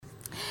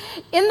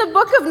In the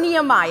book of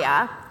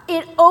Nehemiah,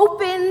 it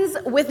opens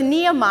with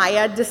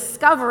Nehemiah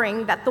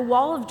discovering that the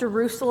wall of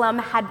Jerusalem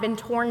had been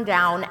torn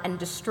down and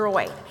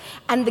destroyed,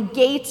 and the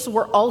gates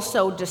were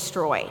also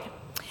destroyed.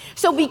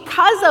 So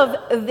because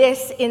of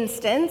this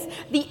instance,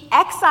 the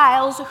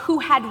exiles who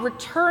had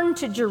returned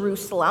to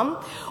Jerusalem,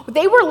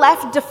 they were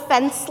left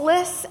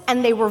defenseless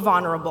and they were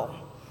vulnerable.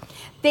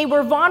 They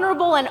were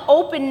vulnerable and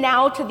open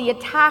now to the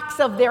attacks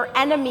of their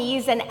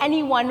enemies and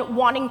anyone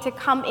wanting to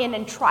come in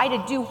and try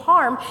to do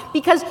harm,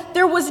 because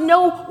there was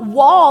no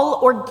wall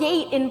or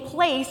gate in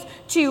place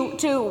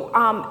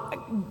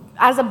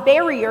as a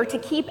barrier to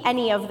keep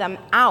any of them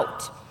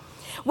out.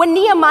 When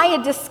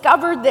Nehemiah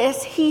discovered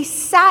this, he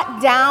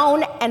sat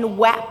down and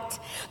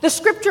wept. The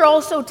scripture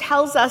also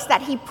tells us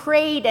that he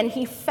prayed and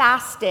he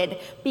fasted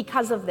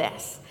because of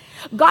this.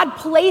 God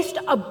placed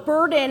a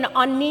burden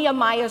on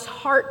Nehemiah's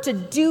heart to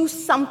do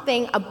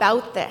something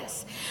about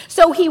this.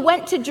 So he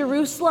went to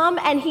Jerusalem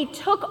and he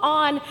took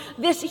on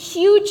this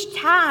huge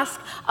task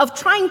of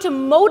trying to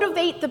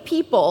motivate the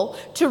people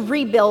to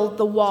rebuild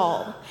the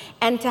wall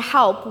and to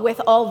help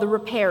with all the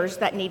repairs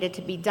that needed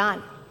to be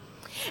done.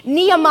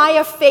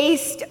 Nehemiah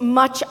faced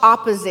much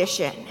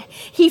opposition.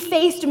 He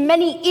faced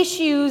many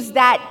issues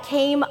that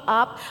came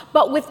up,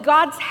 but with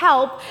God's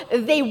help,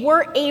 they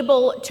were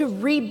able to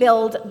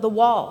rebuild the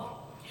wall.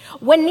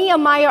 When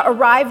Nehemiah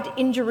arrived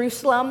in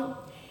Jerusalem,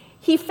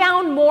 he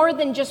found more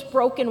than just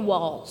broken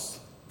walls.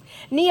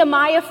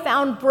 Nehemiah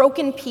found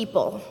broken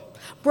people,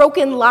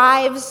 broken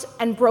lives,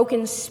 and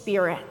broken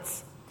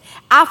spirits.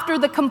 After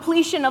the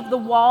completion of the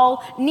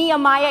wall,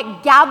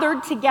 Nehemiah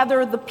gathered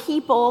together the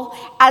people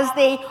as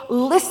they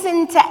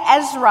listened to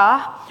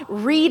Ezra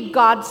read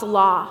God's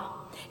law.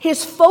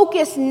 His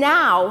focus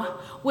now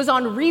was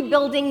on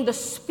rebuilding the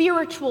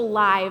spiritual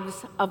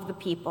lives of the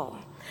people,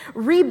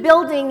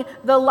 rebuilding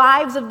the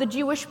lives of the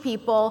Jewish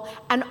people,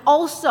 and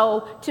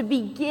also to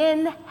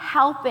begin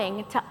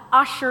helping to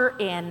usher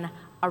in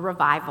a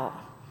revival.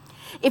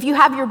 If you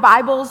have your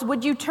Bibles,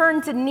 would you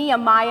turn to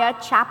Nehemiah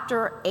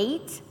Chapter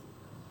 8?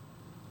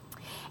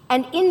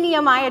 And in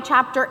Nehemiah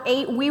Chapter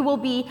 8, we will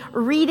be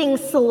reading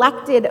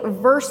selected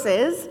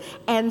verses.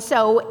 And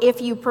so if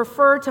you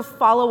prefer to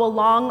follow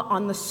along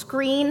on the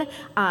screen,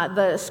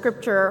 the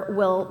scripture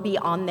will be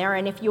on there.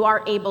 And if you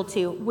are able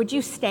to, would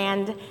you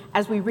stand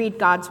as we read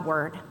God's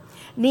word?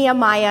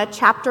 Nehemiah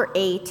Chapter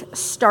 8,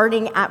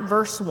 starting at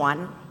verse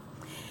 1.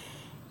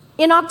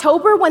 In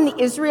October, when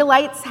the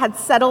Israelites had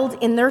settled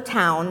in their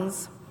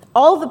towns,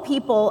 all the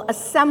people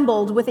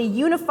assembled with a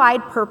unified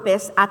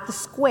purpose at the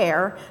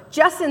square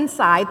just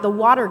inside the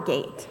water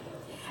gate.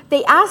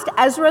 They asked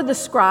Ezra the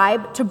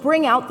scribe to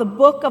bring out the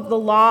book of the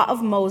law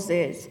of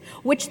Moses,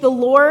 which the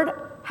Lord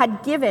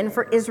had given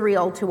for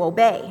Israel to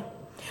obey.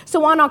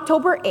 So on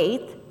October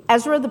 8th,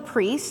 Ezra the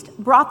priest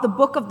brought the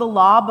book of the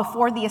law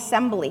before the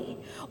assembly,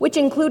 which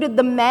included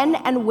the men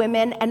and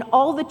women and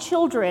all the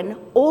children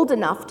old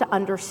enough to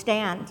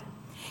understand.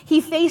 He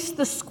faced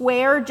the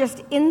square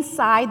just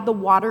inside the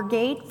water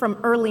gate from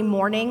early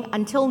morning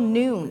until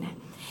noon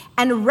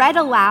and read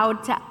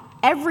aloud to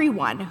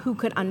everyone who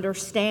could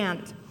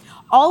understand.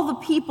 All the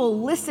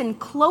people listened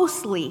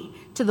closely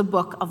to the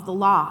book of the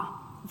law.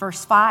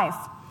 Verse 5.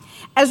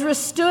 Ezra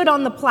stood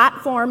on the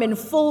platform in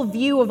full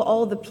view of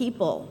all the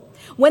people.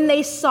 When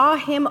they saw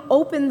him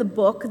open the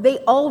book, they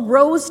all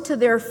rose to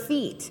their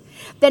feet.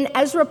 Then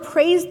Ezra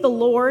praised the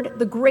Lord,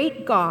 the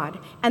great God,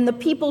 and the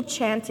people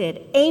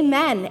chanted,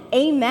 "Amen,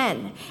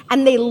 amen,"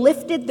 and they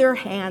lifted their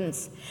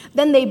hands.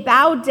 Then they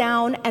bowed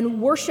down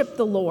and worshiped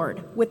the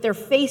Lord with their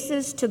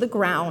faces to the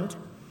ground.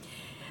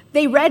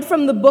 They read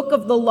from the book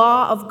of the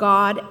law of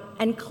God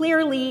and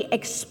clearly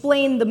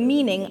explained the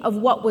meaning of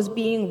what was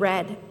being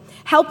read,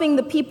 helping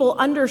the people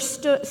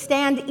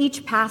understand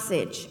each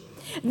passage.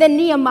 Then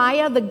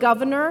Nehemiah the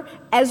governor,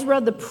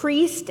 Ezra the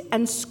priest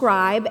and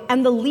scribe,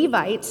 and the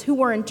Levites who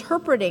were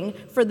interpreting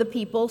for the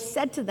people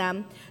said to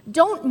them,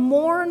 "Don't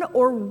mourn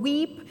or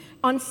weep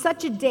on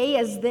such a day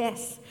as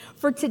this,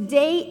 for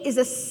today is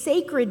a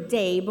sacred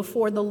day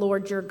before the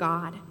Lord your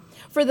God."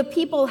 For the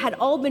people had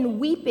all been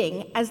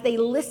weeping as they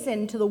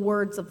listened to the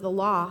words of the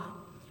law.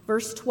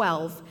 Verse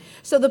 12,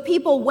 so the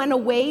people went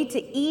away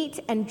to eat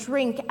and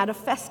drink at a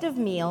festive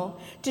meal,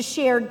 to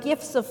share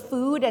gifts of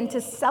food and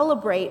to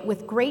celebrate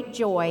with great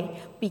joy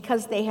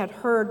because they had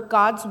heard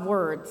God's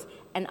words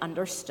and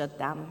understood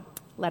them.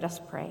 Let us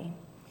pray.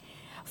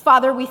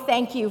 Father, we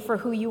thank you for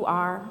who you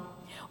are.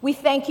 We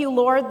thank you,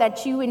 Lord,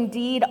 that you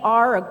indeed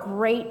are a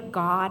great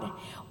God.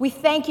 We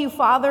thank you,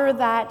 Father,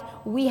 that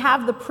we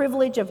have the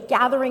privilege of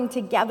gathering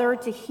together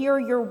to hear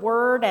your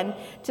word and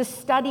to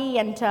study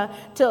and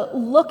to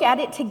look at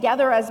it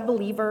together as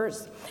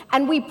believers.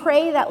 And we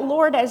pray that,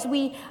 Lord, as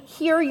we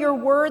hear your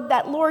word,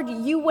 that, Lord,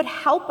 you would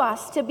help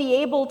us to be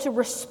able to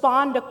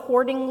respond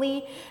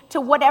accordingly to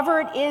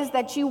whatever it is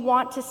that you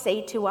want to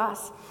say to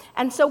us.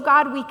 And so,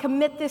 God, we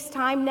commit this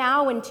time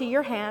now into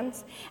your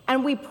hands,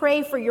 and we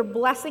pray for your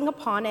blessing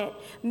upon it.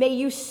 May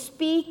you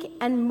speak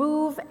and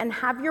move and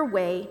have your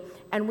way,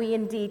 and we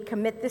indeed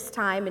commit this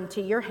time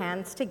into your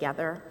hands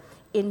together.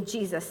 In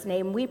Jesus'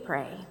 name we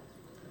pray.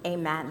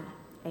 Amen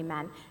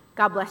Amen.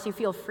 God bless you.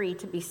 Feel free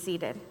to be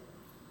seated.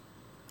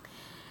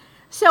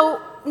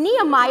 So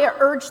Nehemiah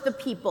urged the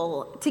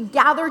people to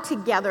gather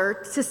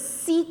together to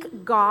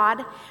seek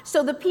God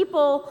so the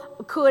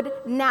people could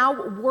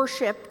now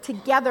worship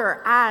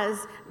together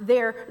as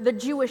the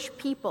Jewish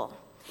people.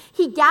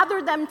 He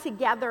gathered them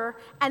together,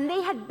 and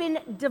they had been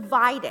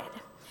divided.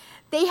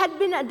 They had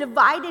been a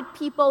divided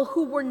people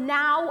who were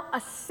now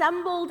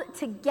assembled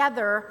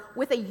together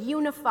with a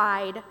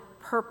unified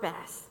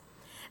purpose.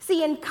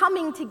 See, in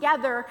coming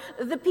together,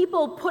 the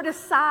people put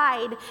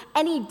aside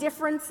any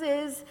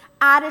differences,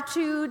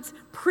 attitudes,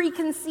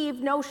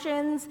 preconceived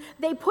notions.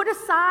 They put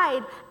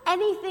aside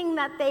anything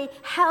that they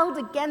held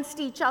against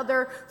each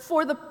other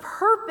for the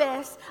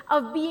purpose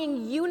of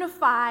being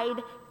unified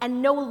and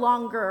no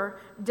longer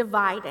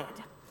divided.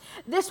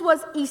 This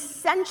was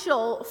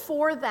essential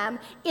for them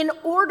in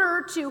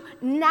order to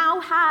now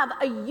have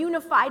a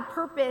unified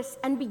purpose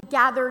and be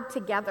gathered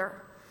together.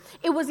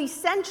 It was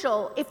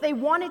essential if they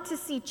wanted to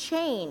see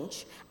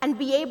change and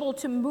be able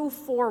to move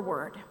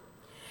forward.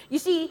 You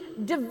see,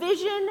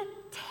 division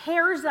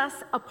tears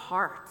us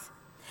apart.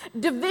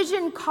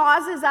 Division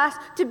causes us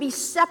to be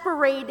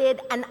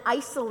separated and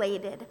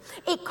isolated.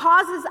 It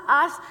causes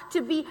us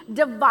to be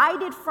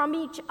divided from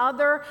each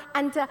other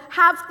and to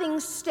have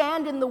things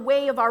stand in the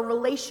way of our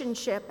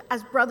relationship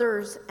as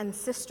brothers and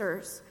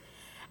sisters.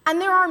 And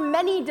there are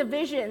many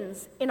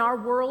divisions in our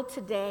world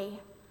today.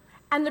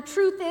 And the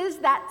truth is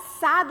that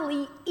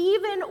sadly,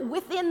 even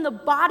within the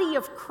body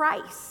of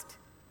Christ,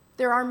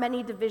 there are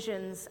many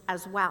divisions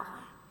as well.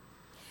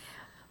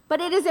 But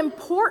it is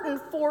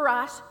important for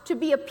us to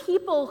be a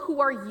people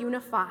who are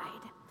unified.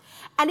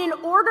 And in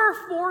order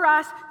for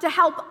us to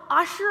help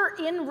usher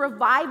in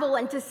revival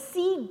and to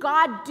see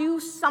God do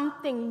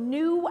something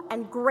new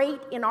and great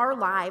in our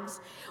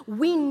lives,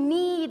 we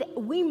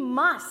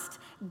must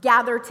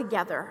gather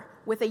together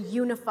with a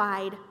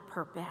unified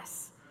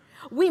purpose.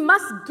 We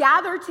must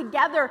gather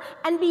together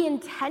and be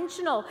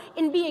intentional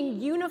in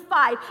being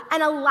unified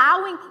and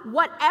allowing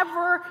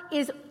whatever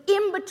is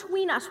in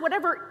between us,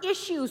 whatever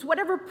issues,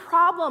 whatever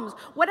problems,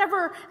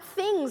 whatever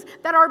things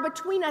that are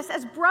between us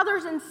as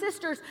brothers and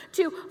sisters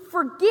to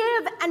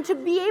forgive and to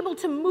be able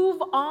to move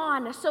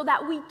on so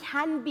that we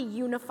can be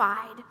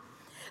unified.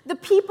 The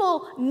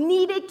people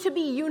needed to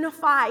be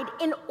unified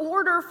in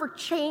order for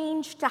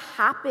change to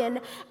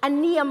happen,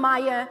 and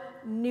Nehemiah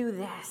knew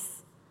this.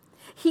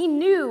 He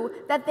knew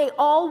that they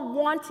all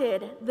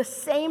wanted the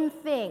same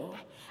thing,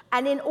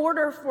 and in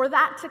order for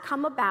that to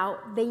come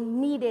about, they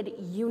needed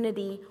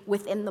unity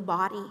within the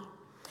body.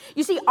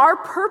 You see, our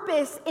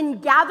purpose in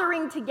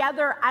gathering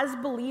together as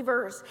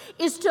believers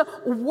is to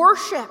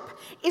worship,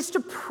 is to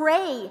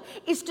pray,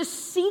 is to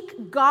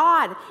seek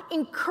God,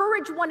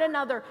 encourage one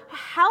another,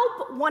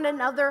 help one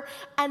another,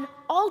 and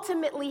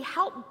ultimately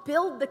help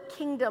build the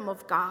kingdom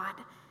of God.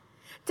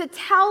 To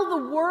tell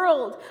the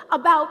world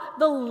about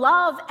the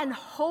love and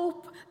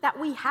hope that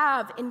we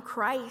have in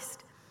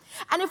Christ.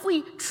 And if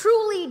we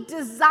truly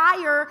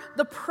desire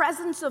the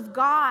presence of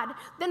God,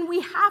 then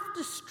we have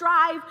to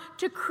strive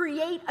to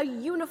create a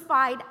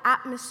unified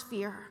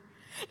atmosphere.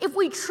 If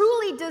we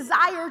truly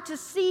desire to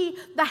see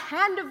the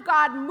hand of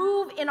God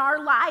move in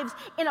our lives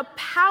in a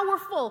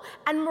powerful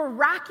and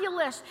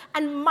miraculous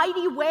and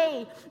mighty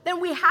way,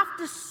 then we have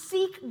to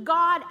seek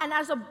God and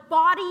as a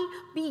body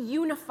be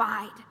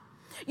unified.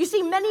 You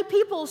see, many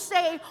people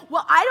say,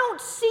 well, I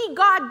don't see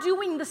God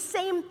doing the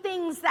same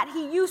things that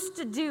he used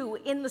to do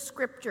in the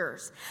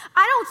scriptures.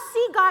 I don't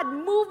see God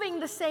moving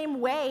the same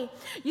way.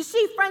 You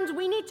see, friends,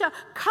 we need to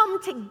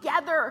come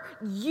together,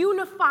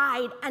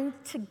 unified and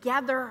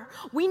together.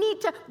 We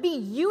need to be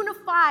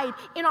unified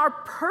in our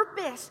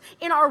purpose,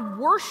 in our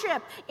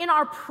worship, in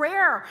our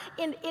prayer,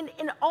 in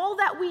all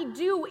that we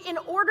do in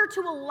order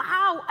to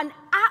allow an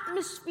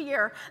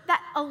atmosphere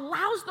that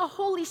allows the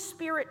Holy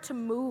Spirit to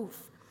move.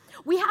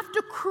 We have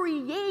to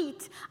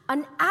create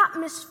an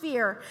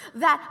atmosphere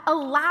that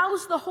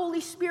allows the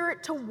Holy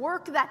Spirit to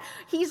work, that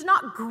he's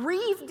not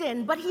grieved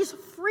in, but he's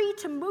free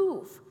to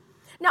move.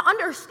 Now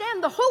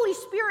understand, the Holy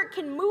Spirit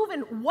can move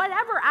in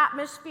whatever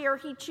atmosphere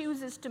he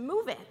chooses to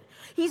move in.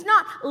 He's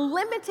not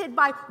limited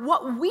by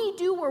what we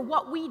do or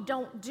what we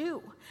don't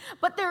do.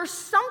 But there's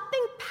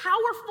something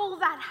powerful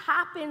that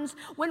happens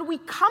when we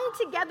come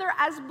together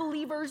as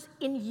believers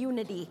in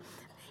unity.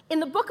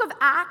 In the book of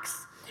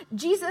Acts,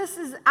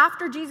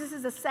 after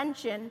Jesus'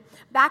 ascension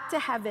back to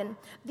heaven,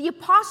 the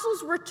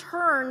apostles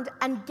returned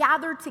and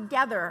gathered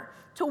together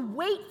to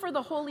wait for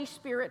the Holy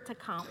Spirit to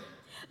come.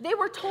 They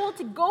were told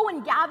to go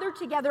and gather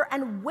together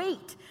and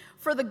wait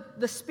for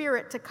the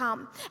Spirit to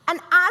come. And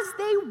as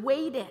they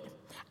waited,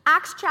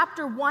 Acts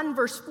chapter 1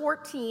 verse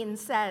 14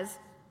 says,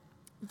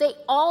 they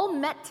all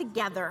met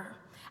together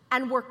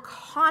and were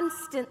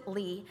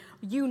constantly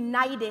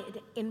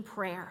united in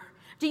prayer.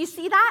 Do you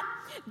see that?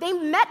 They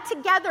met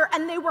together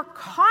and they were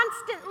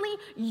constantly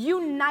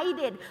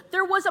united.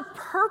 There was a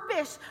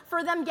purpose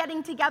for them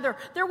getting together.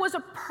 There was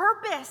a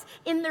purpose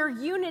in their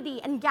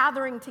unity and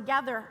gathering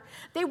together.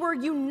 They were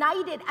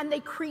united and they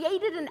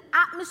created an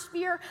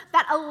atmosphere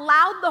that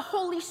allowed the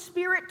Holy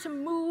Spirit to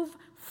move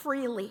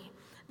freely.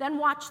 Then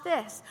watch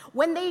this.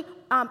 When they,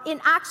 in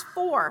Acts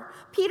 4,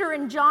 Peter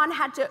and John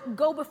had to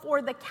go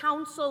before the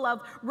council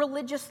of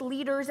religious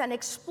leaders and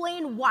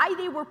explain why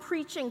they were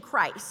preaching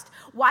Christ,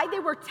 why they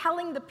were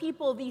telling the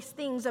people these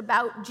things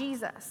about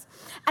Jesus.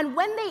 And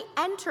when they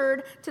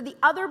entered to the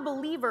other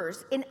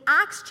believers, in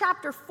Acts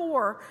chapter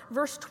 4,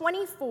 verse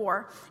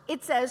 24,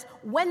 it says,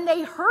 when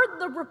they heard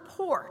the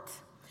report,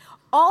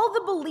 all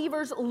the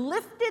believers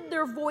lifted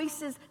their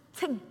voices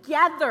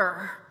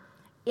together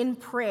in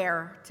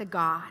prayer to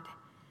God.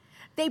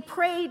 They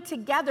prayed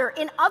together.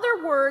 In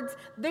other words,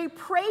 they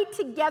prayed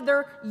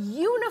together,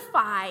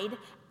 unified,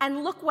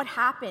 and look what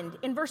happened.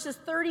 In verses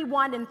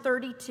 31 and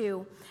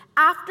 32,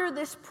 after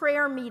this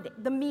prayer meeting,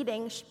 the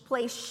meeting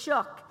place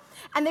shook,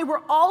 and they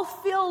were all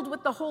filled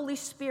with the Holy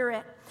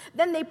Spirit.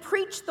 Then they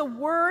preached the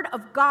word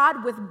of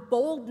God with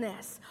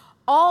boldness.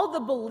 All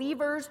the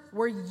believers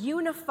were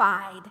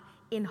unified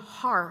in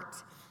heart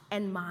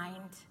and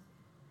mind.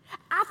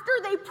 After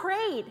they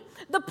prayed,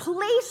 the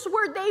place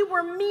where they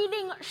were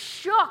meeting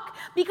shook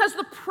because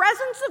the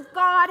presence of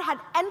God had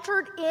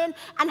entered in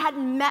and had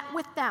met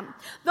with them.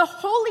 The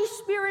Holy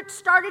Spirit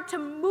started to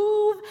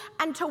move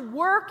and to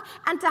work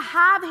and to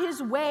have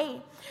his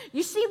way.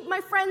 You see, my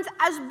friends,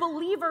 as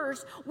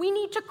believers, we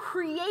need to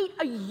create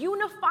a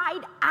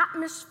unified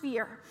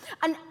atmosphere,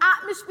 an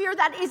atmosphere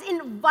that is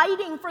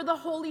inviting for the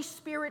Holy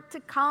Spirit to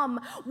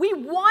come. We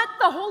want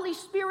the Holy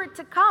Spirit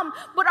to come,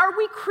 but are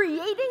we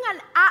creating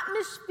an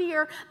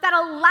atmosphere that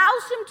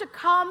allows him to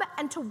come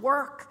and to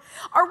work?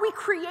 Are we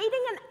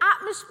creating an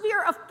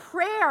atmosphere of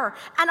prayer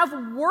and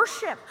of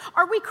worship?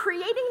 Are we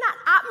creating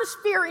that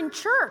atmosphere in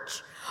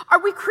church? Are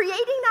we creating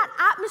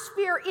that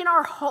atmosphere in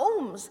our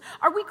homes?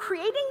 Are we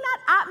creating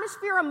that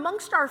atmosphere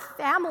amongst our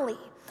family?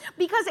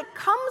 Because it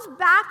comes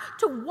back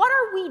to what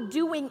are we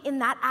doing in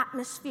that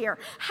atmosphere?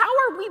 How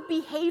are we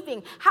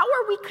behaving? How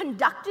are we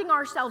conducting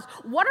ourselves?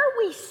 What are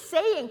we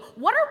saying?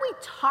 What are we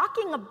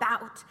talking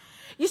about?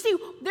 You see,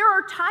 there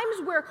are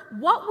times where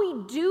what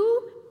we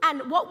do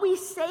and what we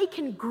say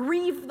can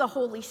grieve the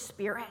Holy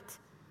Spirit.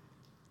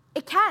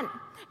 It can.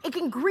 It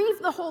can grieve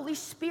the Holy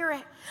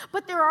Spirit.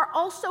 But there are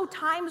also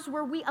times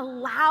where we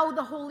allow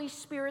the Holy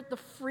Spirit the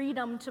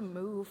freedom to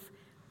move.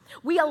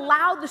 We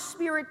allow the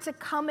Spirit to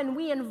come and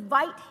we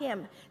invite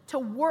him to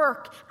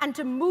work and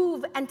to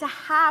move and to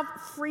have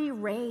free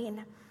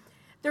reign.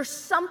 There's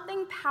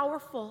something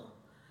powerful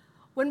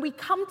when we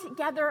come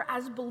together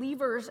as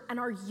believers and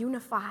are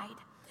unified.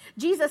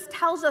 Jesus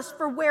tells us,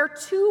 for where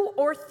 2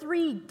 or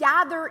 3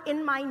 gather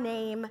in my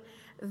name,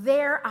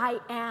 there I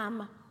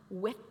am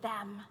with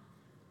them.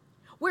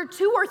 Where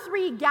 2 or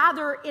 3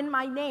 gather in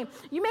my name.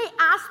 You may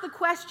ask the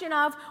question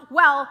of,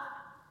 well,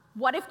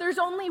 what if there's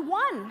only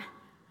one?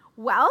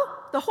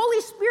 Well, the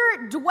Holy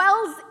Spirit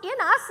dwells in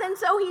us, and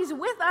so he's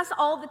with us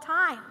all the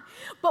time.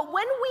 But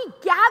when we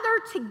gather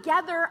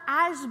together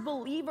as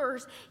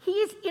believers, he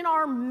is in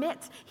our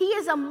midst. He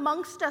is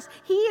amongst us.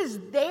 He is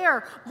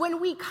there.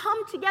 When we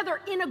come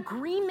together in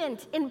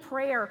agreement in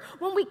prayer,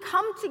 when we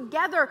come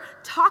together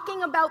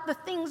talking about the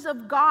things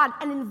of God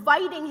and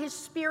inviting his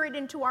Spirit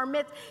into our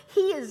midst,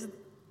 he is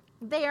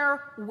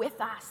there with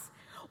us.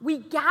 We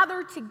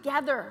gather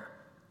together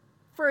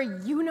for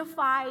a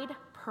unified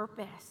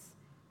purpose.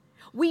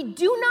 We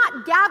do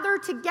not gather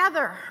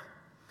together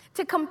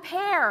to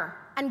compare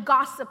and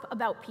gossip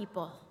about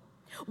people.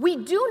 We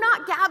do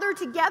not gather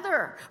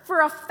together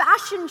for a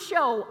fashion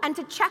show and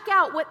to check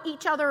out what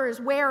each other is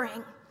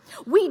wearing.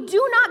 We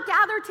do not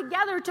gather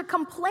together to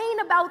complain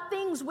about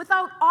things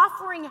without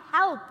offering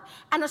help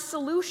and a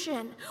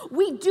solution.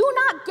 We do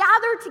not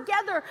gather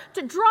together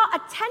to draw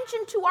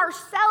attention to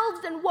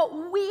ourselves and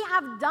what we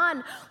have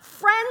done.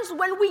 Friends,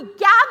 when we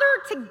gather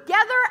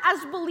together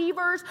as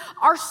believers,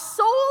 our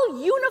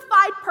sole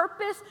unified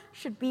purpose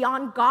should be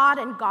on God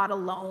and God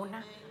alone.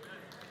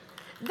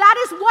 That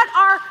is what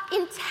our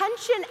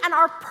intention and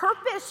our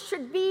purpose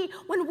should be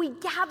when we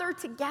gather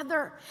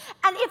together.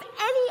 And if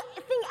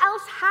anything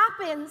else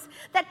happens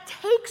that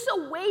takes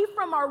away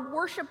from our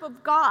worship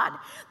of God,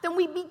 then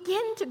we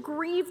begin to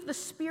grieve the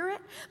Spirit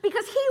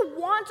because he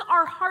wants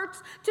our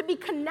hearts to be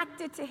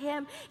connected to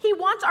him. He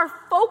wants our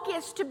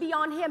focus to be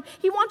on him.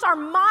 He wants our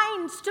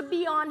minds to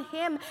be on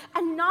him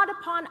and not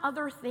upon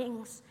other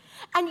things.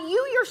 And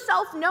you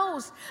yourself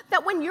knows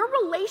that when your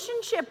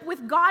relationship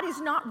with God is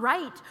not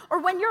right, or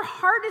when your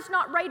heart is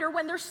not right, or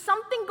when there's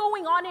something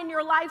going on in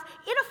your life,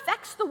 it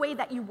affects the way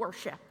that you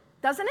worship,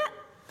 doesn't it?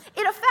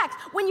 It affects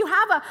when you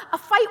have a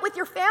fight with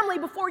your family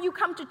before you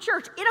come to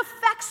church. It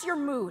affects your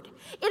mood.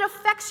 It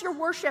affects your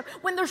worship.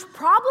 When there's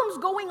problems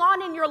going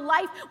on in your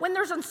life, when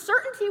there's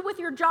uncertainty with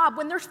your job,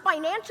 when there's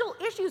financial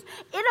issues,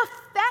 it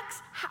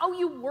affects how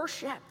you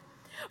worship.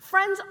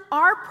 Friends,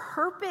 our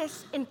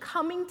purpose in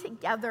coming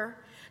together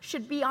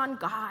should be on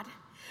God,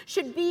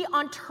 should be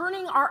on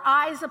turning our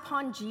eyes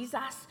upon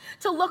Jesus,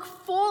 to look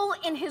full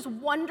in his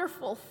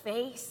wonderful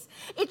face.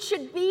 It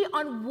should be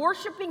on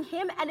worshiping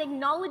him and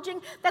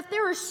acknowledging that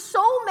there are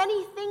so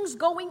many things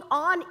going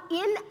on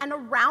in and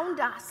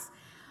around us.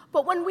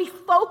 But when we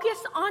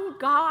focus on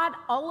God,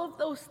 all of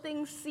those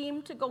things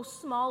seem to go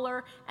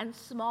smaller and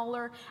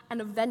smaller and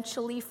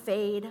eventually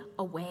fade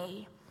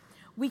away.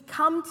 We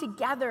come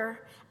together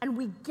and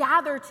we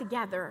gather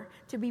together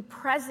to be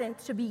present,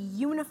 to be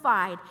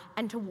unified,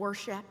 and to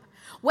worship.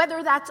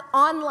 Whether that's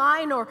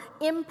online or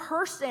in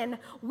person,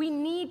 we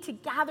need to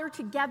gather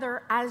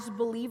together as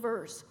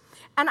believers.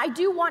 And I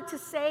do want to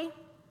say,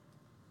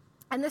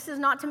 and this is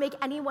not to make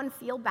anyone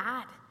feel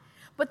bad,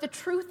 but the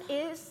truth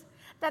is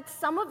that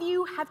some of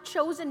you have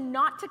chosen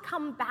not to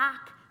come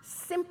back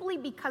simply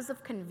because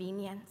of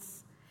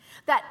convenience.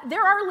 That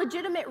there are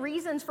legitimate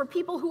reasons for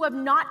people who have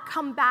not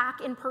come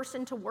back in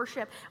person to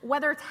worship,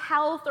 whether it's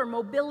health or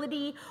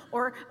mobility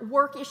or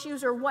work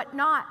issues or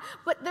whatnot.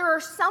 But there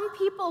are some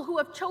people who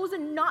have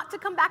chosen not to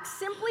come back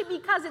simply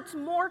because it's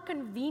more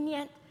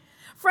convenient.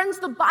 Friends,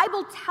 the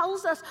Bible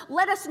tells us,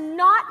 let us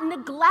not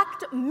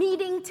neglect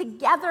meeting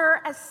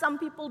together as some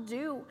people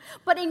do,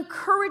 but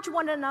encourage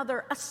one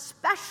another,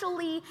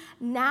 especially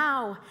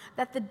now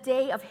that the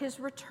day of his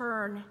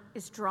return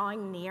is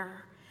drawing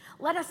near.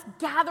 Let us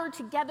gather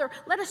together.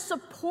 Let us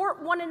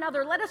support one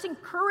another. Let us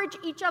encourage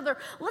each other.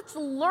 Let's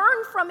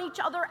learn from each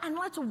other, and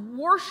let's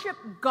worship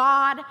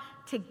God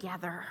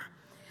together.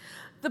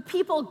 The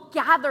people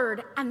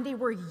gathered and they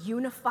were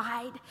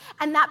unified,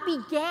 and that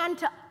began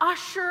to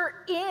usher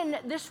in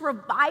this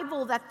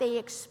revival that they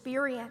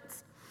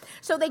experienced.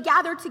 So they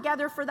gathered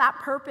together for that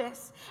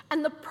purpose,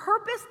 and the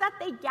purpose that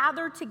they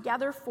gathered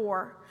together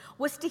for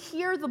was to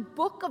hear the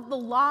book of the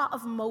law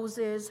of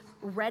Moses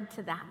read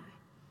to them,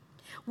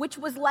 which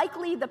was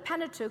likely the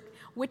Pentateuch,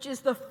 which is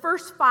the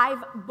first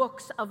 5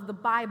 books of the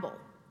Bible.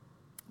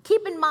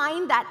 Keep in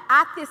mind that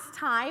at this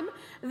time,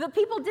 the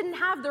people didn't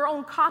have their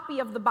own copy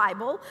of the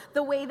Bible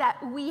the way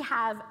that we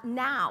have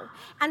now.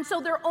 And so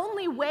their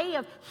only way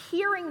of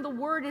hearing the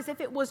word is if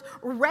it was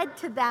read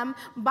to them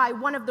by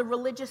one of the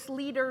religious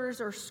leaders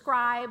or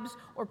scribes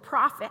or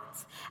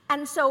prophets.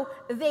 And so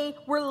they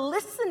were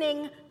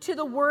listening to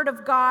the word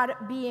of God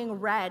being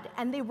read,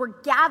 and they were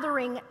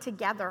gathering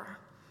together.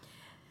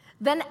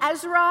 Then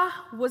Ezra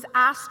was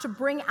asked to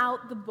bring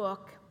out the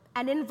book,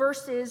 and in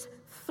verses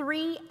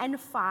 3 and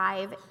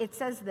 5, it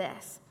says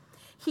this: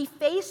 he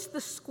faced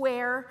the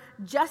square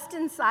just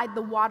inside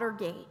the water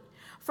gate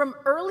from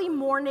early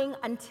morning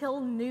until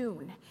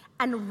noon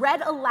and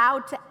read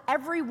aloud to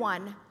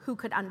everyone who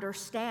could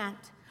understand.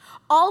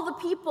 All the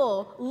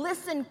people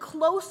listened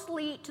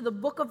closely to the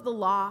book of the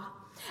law.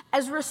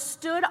 Ezra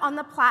stood on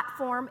the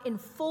platform in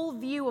full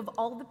view of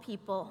all the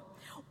people.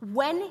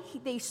 When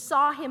they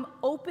saw him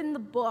open the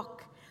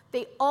book,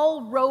 they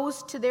all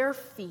rose to their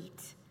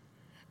feet.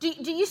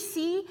 Do you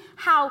see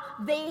how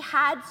they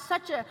had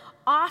such an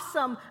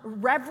awesome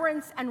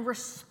reverence and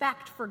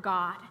respect for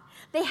God?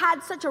 They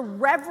had such a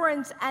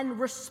reverence and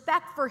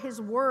respect for his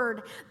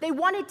word. They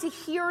wanted to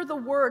hear the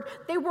word.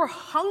 They were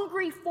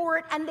hungry for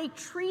it, and they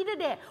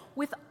treated it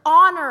with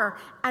honor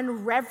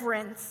and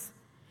reverence.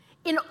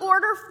 In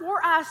order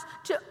for us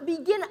to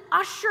begin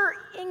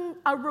ushering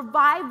a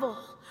revival,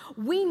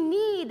 we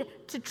need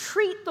to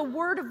treat the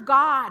word of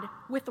God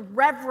with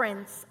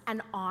reverence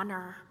and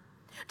honor.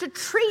 To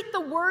treat the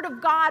word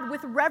of God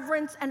with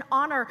reverence and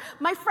honor.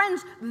 My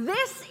friends,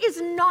 this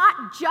is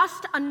not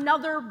just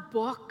another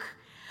book,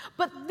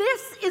 but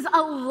this is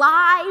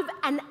alive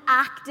and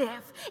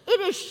active. It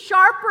is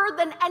sharper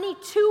than any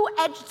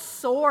two-edged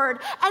sword,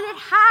 and it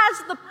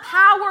has the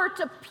power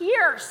to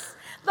pierce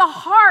the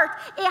heart.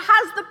 It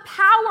has the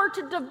power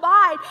to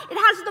divide. It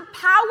has the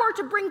power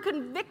to bring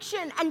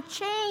conviction and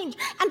change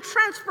and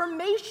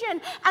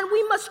transformation, and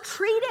we must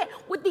treat it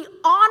with the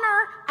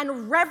honor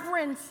and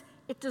reverence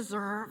it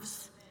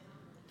deserves.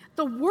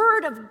 The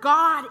word of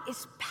God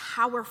is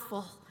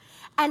powerful,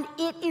 and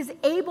it is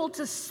able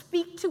to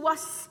speak to us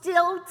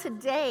still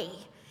today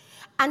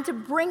and to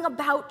bring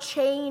about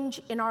change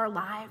in our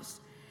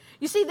lives.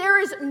 You see, there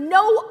is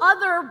no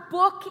other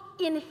book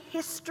in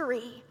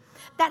history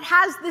that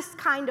has this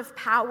kind of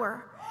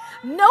power.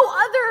 No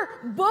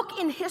other book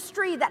in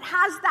history that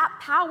has that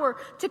power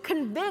to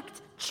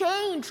convict,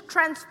 change,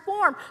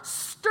 transform,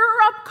 stir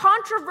up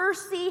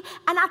controversy,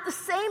 and at the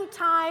same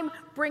time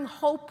bring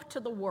hope to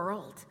the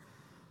world.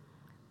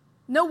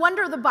 No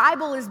wonder the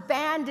Bible is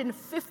banned in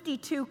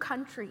 52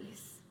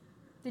 countries.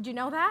 Did you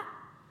know that?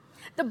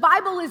 The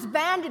Bible is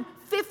banned in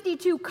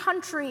 52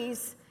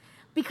 countries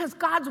because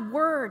God's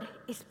word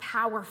is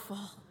powerful.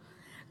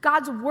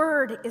 God's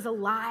word is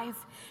alive.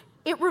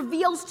 It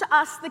reveals to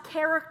us the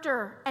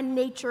character and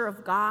nature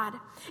of God.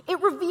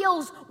 It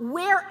reveals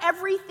where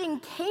everything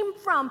came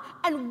from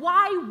and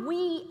why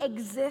we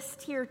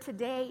exist here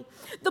today.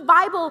 The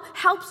Bible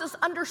helps us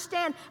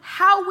understand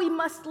how we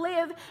must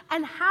live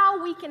and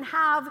how we can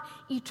have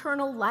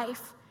eternal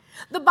life.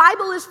 The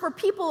Bible is for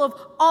people of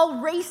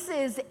all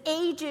races,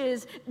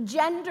 ages,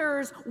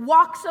 genders,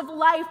 walks of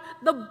life.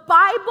 The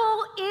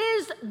Bible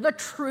is the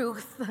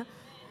truth.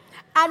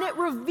 And it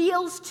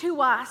reveals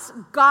to us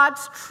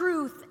God's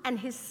truth and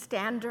his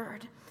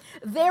standard.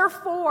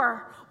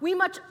 Therefore, we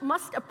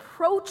must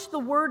approach the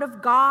word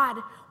of God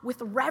with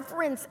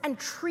reverence and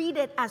treat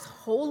it as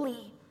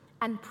holy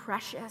and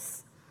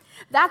precious.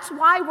 That's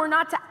why we're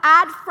not to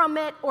add from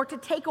it or to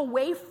take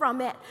away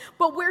from it,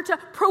 but we're to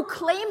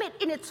proclaim it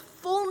in its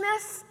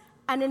fullness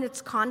and in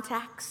its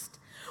context.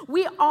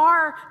 We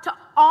are to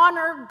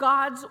honor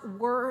God's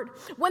word.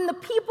 When the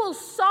people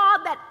saw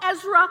that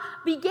Ezra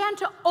began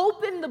to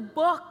open the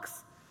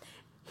books,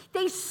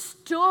 they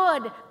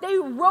stood, they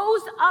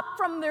rose up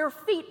from their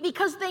feet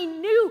because they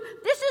knew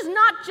this is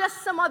not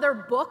just some other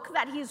book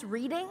that he's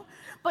reading,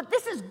 but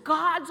this is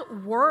God's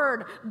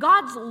word,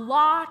 God's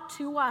law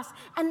to us,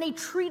 and they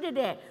treated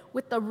it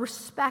with the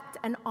respect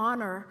and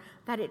honor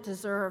that it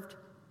deserved.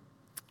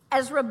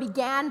 Ezra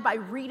began by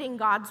reading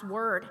God's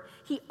word.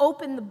 He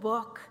opened the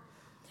book.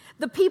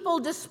 The people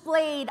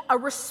displayed a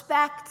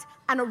respect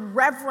and a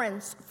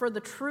reverence for the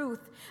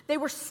truth. They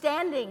were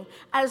standing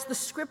as the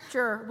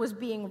scripture was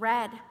being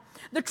read.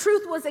 The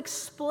truth was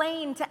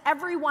explained to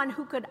everyone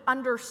who could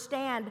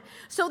understand,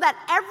 so that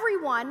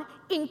everyone,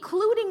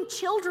 including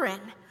children,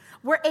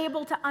 were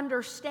able to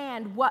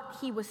understand what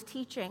he was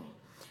teaching.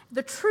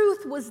 The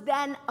truth was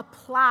then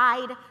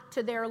applied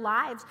to their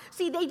lives.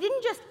 See, they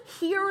didn't just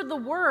hear the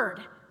word,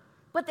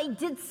 but they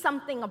did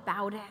something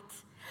about it.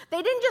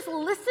 They didn't just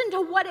listen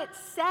to what it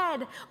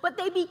said, but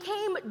they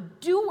became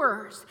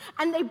doers,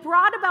 and they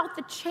brought about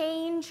the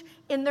change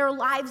in their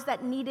lives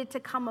that needed to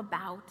come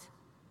about.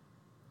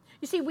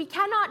 You see, we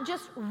cannot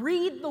just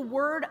read the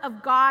word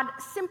of God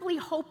simply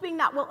hoping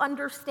that we'll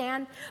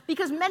understand,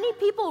 because many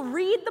people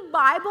read the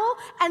Bible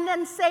and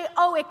then say,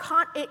 oh,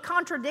 it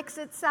contradicts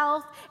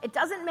itself, it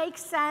doesn't make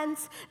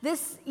sense,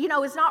 this,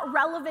 is not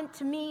relevant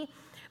to me.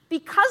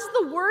 Because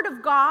the word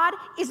of God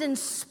is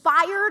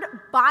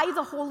inspired by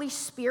the Holy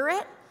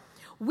Spirit,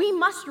 we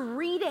must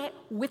read it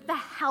with the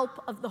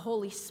help of the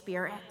Holy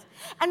Spirit.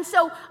 And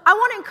so I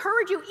want to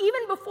encourage you,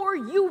 even before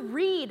you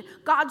read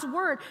God's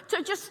word,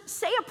 to just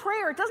say a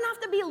prayer. It doesn't have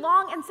to be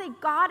long, and say,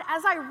 God,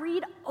 as I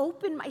read,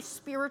 open my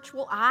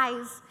spiritual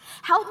eyes.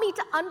 Help me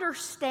to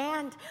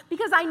understand,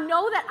 because I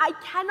know that I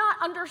cannot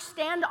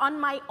understand on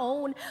my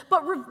own,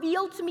 but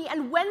reveal to me.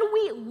 And when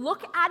we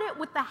look at it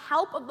with the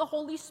help of the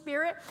Holy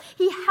Spirit,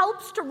 he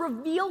helps to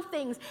reveal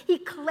things. He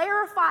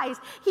clarifies.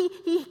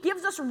 He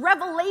gives us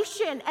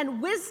revelation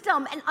and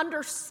wisdom and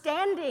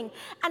understanding.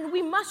 And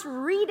we must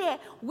read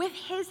it with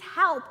his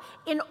help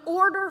in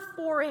order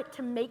for it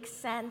to make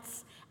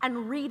sense,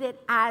 and read it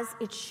as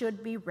it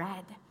should be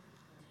read.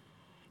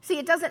 See,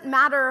 it doesn't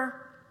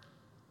matter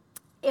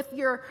if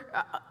you're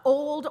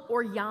old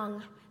or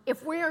young.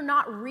 If we are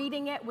not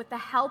reading it with the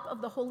help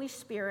of the Holy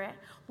Spirit,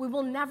 we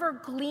will never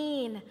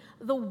glean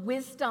the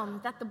wisdom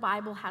that the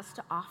Bible has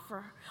to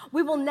offer.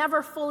 We will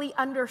never fully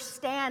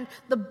understand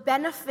the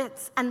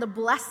benefits and the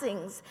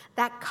blessings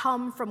that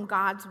come from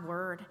God's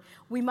word.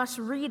 We must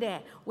read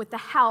it with the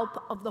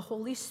help of the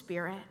Holy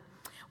Spirit.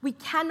 We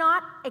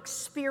cannot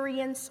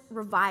experience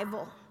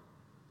revival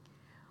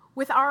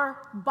with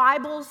our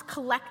Bibles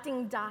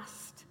collecting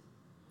dust,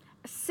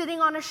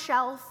 sitting on a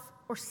shelf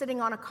or sitting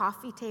on a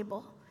coffee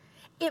table.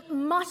 It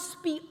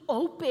must be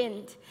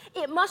opened.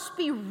 It must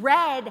be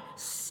read,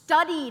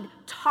 studied,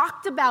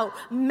 talked about,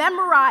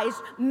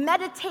 memorized,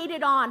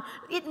 meditated on.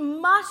 It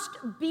must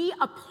be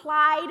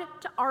applied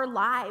to our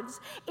lives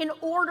in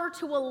order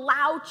to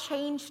allow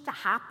change to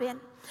happen.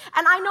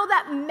 And I know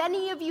that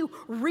many of you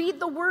read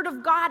the Word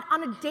of God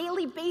on a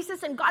daily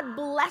basis, and God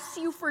bless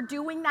you for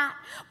doing that.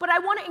 But I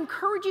want to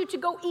encourage you to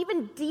go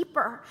even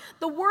deeper.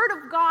 The Word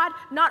of God,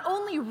 not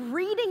only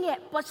reading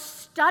it, but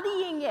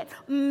studying it,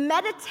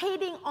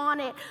 meditating on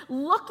it,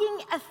 looking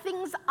at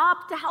things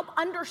up to help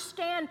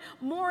understand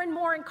more and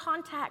more in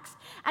context.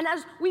 And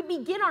as we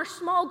begin our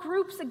small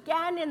groups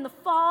again in the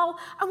fall,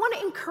 I want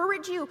to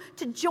encourage you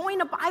to join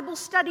a Bible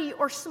study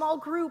or small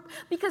group,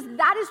 because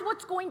that is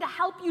what's going to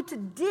help you to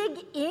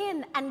dig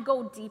in and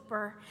go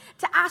deeper,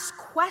 to ask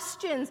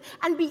questions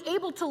and be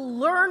able to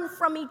learn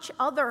from each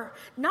other,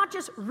 not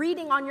just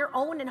reading on your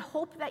own and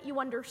hope that you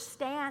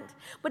understand.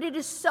 But it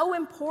is so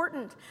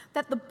important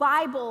that the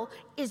Bible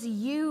is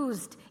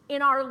used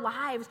in our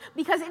lives,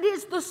 because it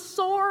is the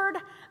sword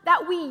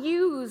that we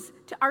use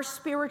to our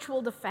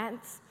spiritual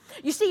defense.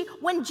 You see,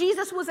 when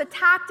Jesus was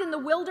attacked in the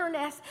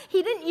wilderness,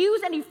 he didn't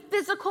use any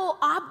physical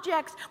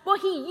objects, but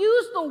he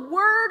used the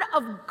word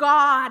of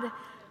God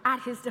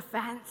at his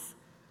defense.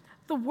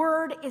 The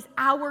word is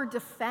our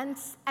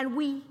defense, and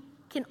we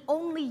can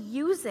only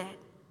use it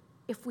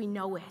if we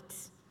know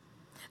it.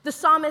 The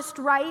psalmist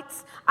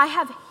writes, I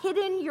have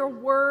hidden your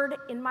word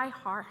in my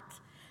heart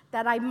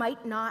that I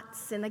might not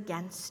sin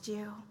against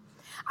you.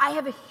 I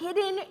have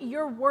hidden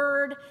your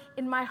word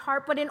in my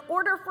heart. But in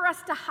order for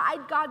us to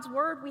hide God's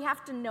word, we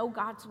have to know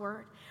God's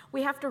word.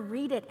 We have to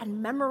read it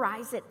and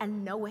memorize it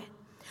and know it.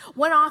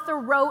 One author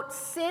wrote,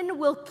 sin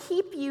will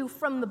keep you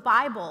from the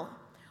Bible,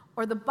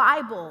 or the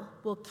Bible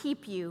will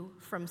keep you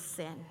from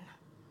sin.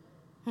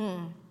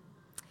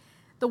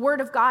 The word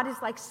of God is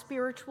like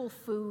spiritual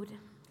food.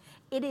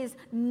 It is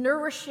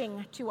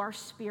nourishing to our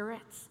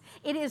spirits.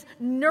 It is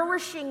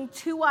nourishing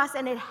to us,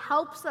 and it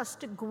helps us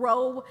to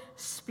grow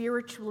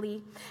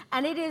spiritually.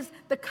 And it is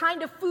the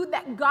kind of food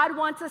that God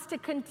wants us to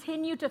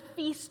continue to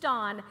feast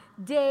on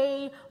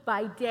day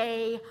by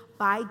day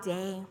by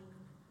day.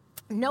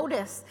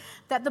 Notice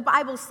that the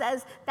Bible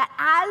says that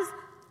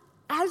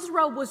as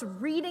Ezra was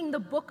reading the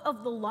book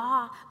of the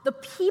law, the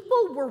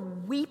people were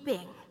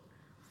weeping.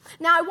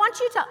 Now, I want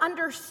you to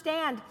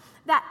understand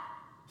that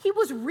he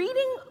was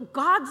reading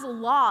God's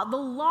law, the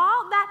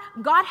law that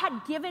God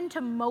had given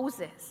to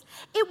Moses.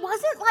 It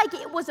wasn't like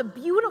it was a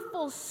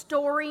beautiful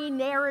story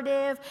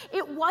narrative.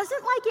 It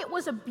wasn't like it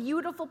was a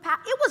beautiful path.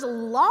 It was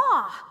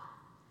law.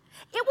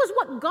 It was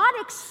what God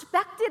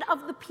expected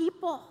of the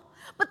people.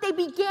 But they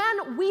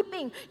began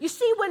weeping. You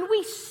see, when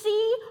we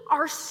see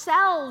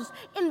ourselves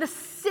in the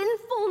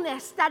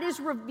sinfulness that is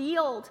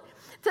revealed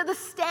to the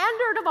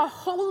standard of a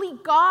holy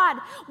God,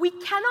 we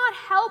cannot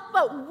help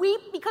but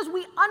weep because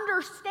we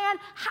understand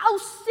how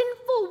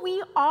sinful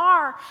we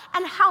are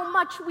and how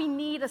much we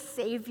need a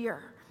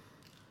Savior.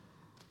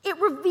 It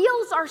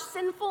reveals our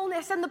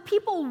sinfulness, and the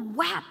people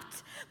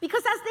wept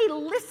because as they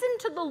listened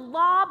to the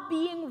law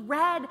being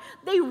read,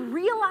 they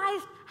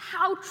realized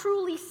how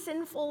truly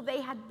sinful they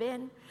had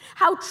been,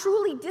 how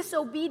truly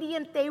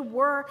disobedient they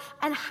were,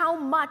 and how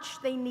much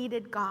they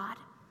needed God.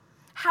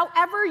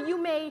 However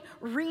you may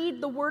read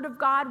the Word of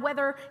God,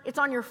 whether it's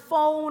on your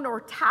phone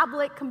or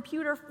tablet,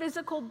 computer,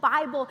 physical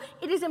Bible,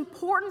 it is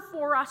important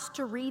for us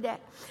to read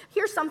it.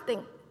 Here's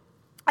something,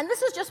 and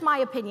this is just my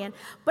opinion,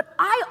 but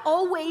I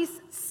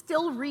always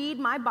still read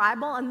my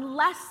Bible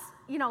unless,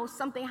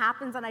 something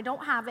happens and I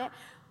don't have it,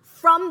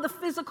 from the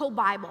physical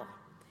Bible.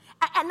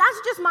 And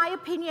that's just my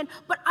opinion,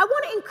 but I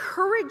want to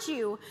encourage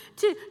you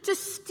to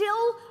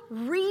still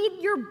read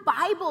your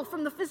Bible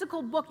from the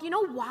physical book. You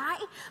know why?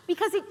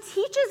 Because it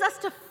teaches us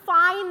to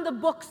find the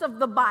books of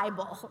the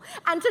Bible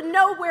and to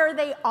know where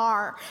they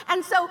are.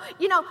 And so,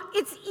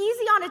 it's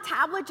easy on a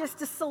tablet just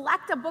to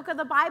select a book of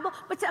the Bible,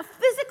 but to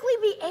physically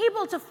be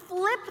able to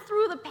flip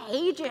through the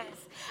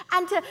pages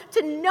and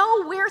to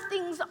know where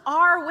things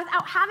are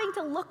without having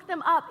to look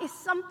them up is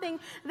something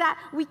that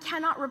we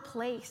cannot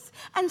replace.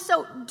 And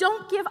so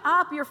don't give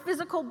up your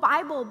physical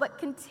Bible, but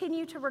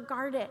continue to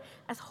regard it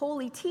as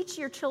holy. Teach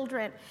your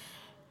children.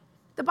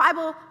 The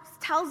Bible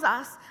tells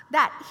us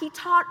that he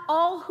taught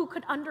all who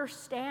could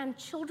understand,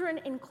 children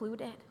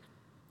included.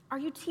 Are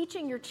you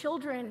teaching your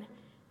children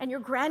and your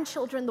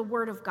grandchildren the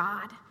Word of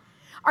God?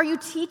 Are you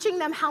teaching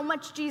them how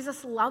much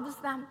Jesus loves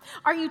them?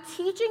 Are you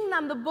teaching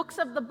them the books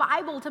of the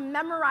Bible to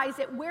memorize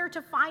it, where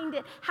to find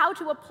it, how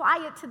to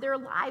apply it to their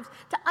lives,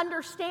 to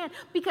understand?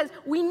 Because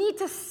we need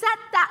to set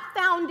that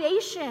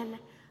foundation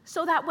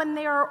so that when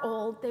they are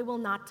old, they will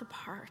not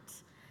depart.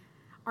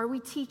 Are we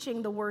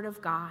teaching the Word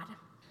of God?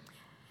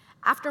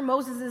 After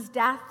Moses'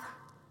 death,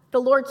 the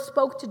Lord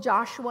spoke to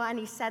Joshua and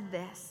he said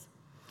this.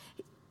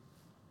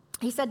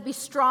 He said, "Be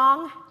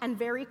strong and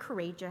very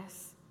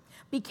courageous.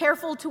 Be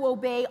careful to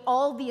obey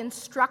all the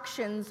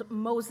instructions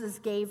Moses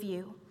gave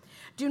you.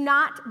 Do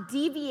not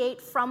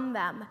deviate from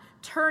them,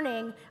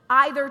 turning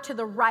either to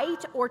the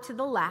right or to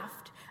the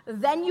left.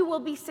 Then you will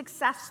be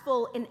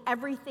successful in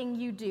everything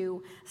you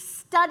do.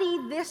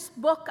 Study this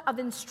book of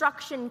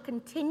instruction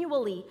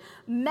continually.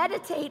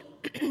 Meditate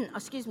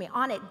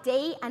on it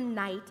day and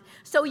night,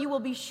 so you will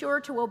be sure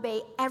to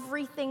obey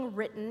everything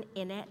written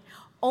in it.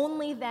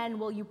 Only then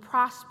will you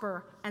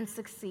prosper and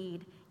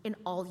succeed in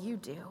all you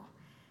do."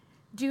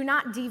 Do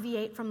not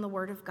deviate from the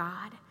Word of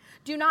God.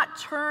 Do not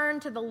turn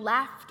to the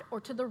left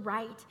or to the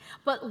right,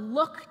 but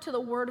look to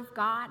the Word of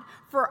God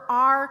for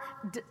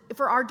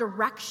our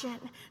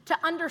direction, to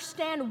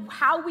understand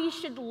how we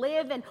should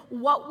live and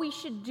what we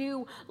should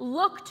do.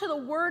 Look to the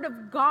Word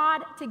of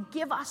God to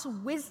give us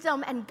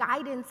wisdom and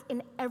guidance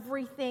in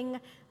everything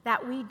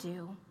that we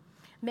do.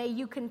 May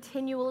you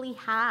continually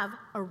have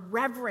a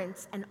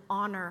reverence and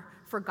honor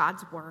for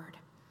God's Word.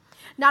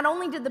 Not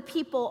only did the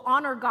people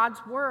honor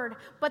God's Word,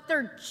 but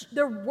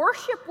their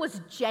worship was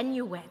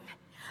genuine.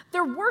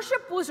 Their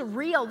worship was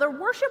real. Their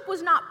worship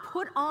was not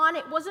put on.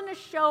 It wasn't a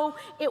show.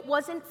 It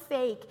wasn't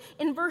fake.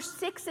 In verse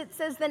 6, it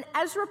says, "Then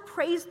Ezra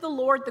praised the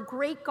Lord, the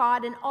great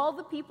God, and all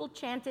the people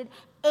chanted,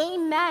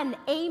 'Amen,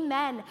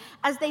 amen,'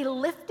 as they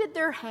lifted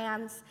their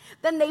hands.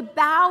 Then they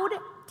bowed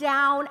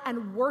down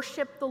and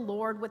worshiped the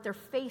Lord with their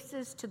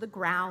faces to the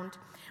ground."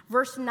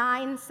 Verse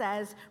 9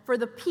 says, "For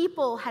the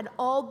people had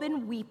all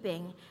been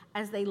weeping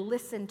as they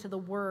listened to the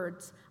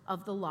words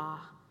of the law."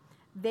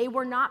 They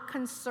were not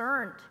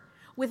concerned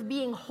with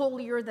being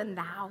holier than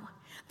thou.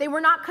 They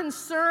were not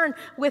concerned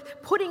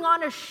with putting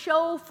on a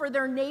show for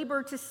their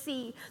neighbor to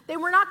see. They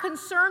were not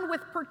concerned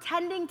with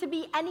pretending to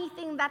be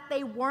anything that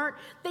they weren't.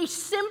 They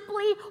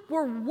simply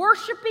were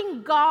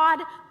worshiping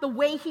God the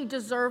way he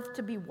deserved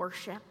to be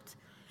worshiped.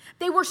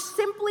 They were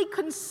simply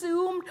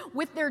consumed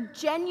with their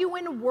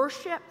genuine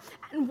worship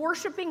and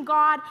worshiping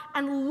God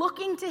and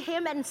looking to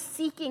him and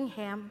seeking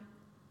him.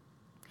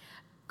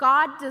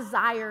 God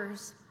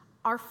desires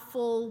our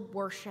full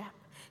worship.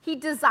 He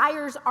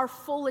desires our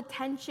full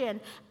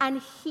attention,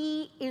 and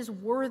he is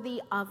worthy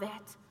of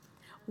it.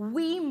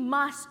 we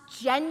must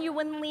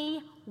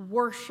genuinely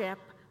worship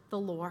the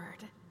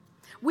Lord.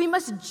 We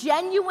must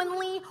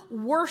genuinely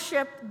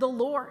worship the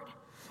Lord.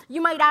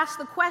 You might ask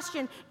the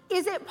question,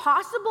 is it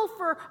possible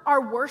for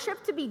our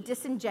worship to be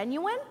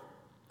disingenuous?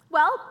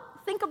 Well,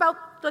 think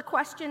about the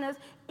question as,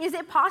 is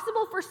it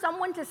possible for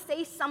someone to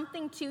say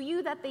something to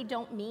you that they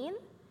don't mean?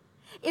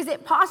 Is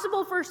it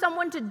possible for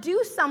someone to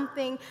do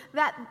something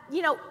that,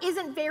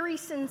 isn't very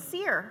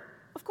sincere?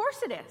 Of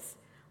course it is,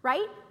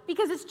 right?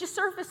 Because it's just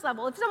surface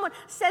level. If someone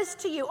says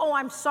to you, oh,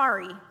 I'm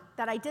sorry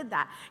that I did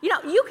that.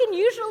 You can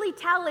usually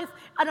tell if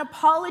an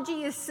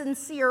apology is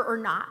sincere or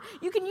not.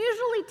 You can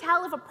usually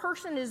tell if a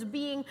person is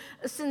being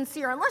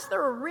sincere, unless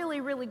they're a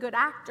really, really good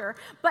actor.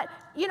 But,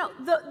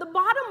 the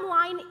bottom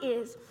line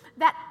is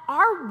that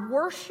our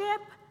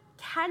worship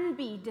can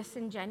be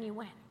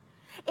disingenuous.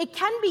 It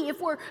can be if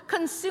we're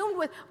consumed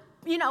with,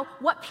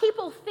 what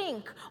people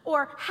think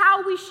or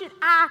how we should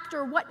act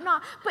or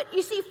whatnot. But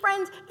you see,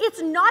 friends,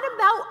 it's not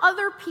about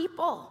other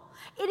people.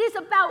 It is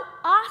about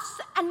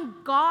us and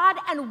God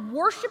and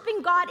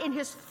worshiping God in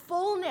his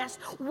fullness,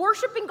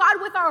 worshiping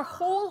God with our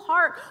whole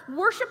heart,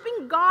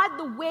 worshiping God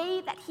the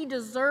way that he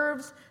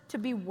deserves to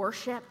be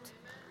worshiped.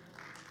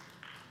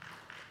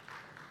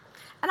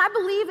 And I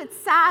believe it's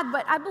sad,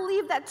 but I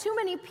believe that too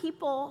many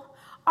people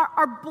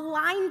are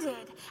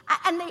blinded,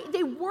 and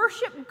they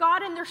worship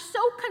God, and they're so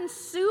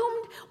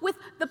consumed with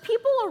the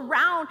people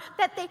around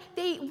that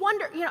they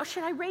wonder,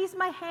 should I raise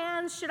my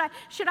hands?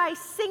 Should I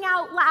sing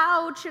out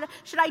loud?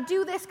 Should I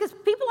do this? Because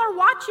people are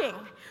watching,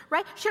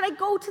 right? Should I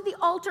go to the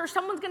altar?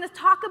 Someone's going to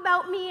talk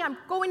about me. I'm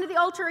going to the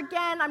altar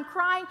again. I'm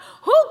crying.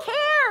 Who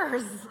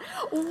cares?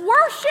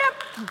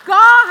 Worship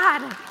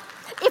God.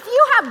 If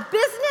you have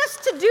business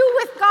to do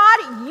with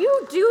God,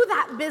 you do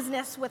that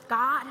business with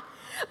God.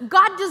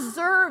 God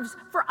deserves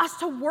for us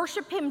to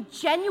worship him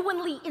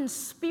genuinely in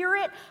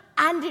spirit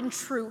and in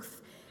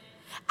truth.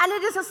 And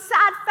it is a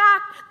sad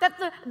fact that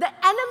the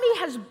enemy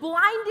has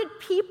blinded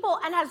people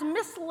and has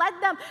misled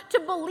them to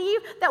believe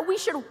that we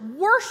should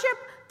worship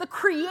the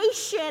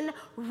creation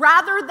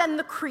rather than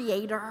the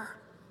creator.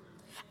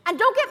 And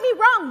don't get me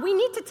wrong, we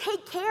need to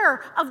take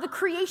care of the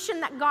creation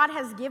that God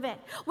has given.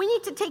 We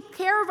need to take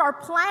care of our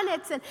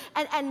planets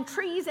and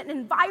trees and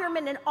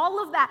environment and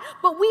all of that.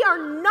 But we are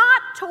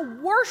not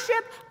to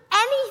worship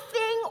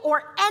anything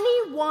or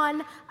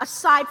anyone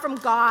aside from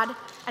God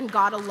and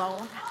God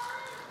alone.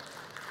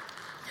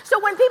 So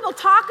when people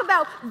talk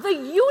about the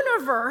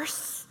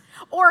universe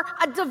or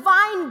a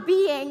divine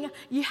being,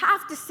 you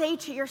have to say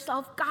to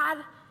yourself, God,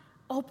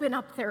 open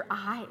up their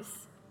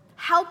eyes.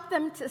 Help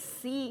them to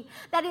see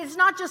that it's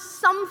not just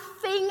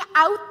something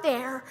out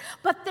there,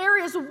 but there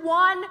is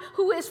one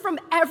who is from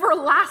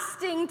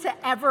everlasting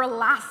to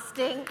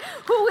everlasting,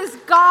 who is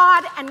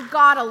God and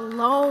God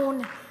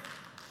alone.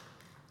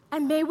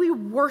 And may we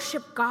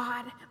worship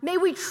God. May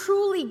we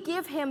truly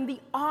give him the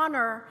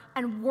honor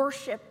and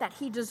worship that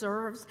he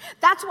deserves.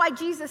 That's why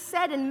Jesus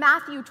said in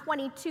Matthew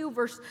 22,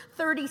 verse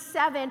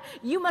 37,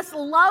 you must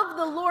love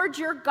the Lord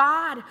your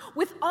God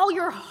with all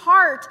your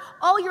heart,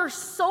 all your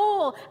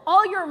soul,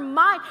 all your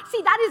mind.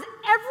 See, that is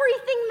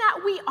everything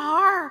that we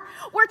are.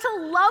 We're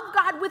to love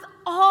God with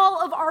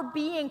all of our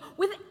being,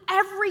 with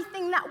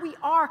everything that we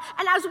are.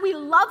 And as we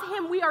love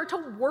him, we are to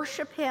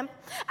worship him.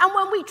 And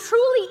when we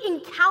truly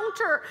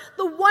encounter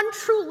the one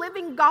true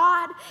living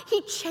God,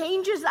 he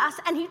changes us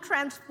and he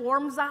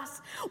transforms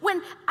us.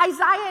 When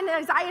Isaiah in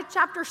Isaiah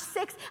Chapter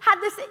 6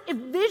 had this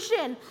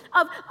vision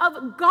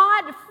of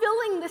God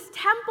filling this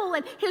temple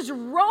and his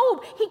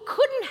robe, he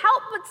couldn't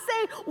help but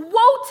say, woe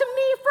to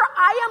me, for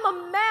I am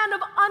a man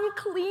of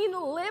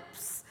unclean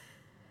lips.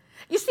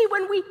 You see,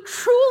 when we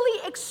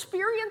truly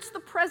experience the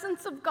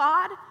presence of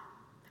God,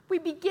 we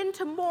begin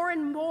to more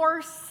and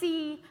more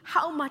see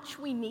how much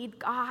we need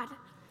God.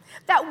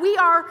 That we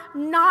are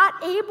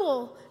not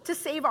able to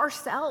save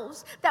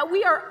ourselves, that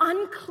we are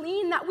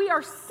unclean, that we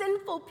are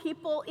sinful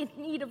people in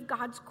need of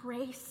God's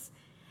grace.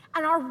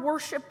 And our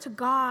worship to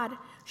God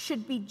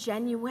should be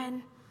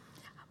genuine.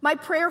 My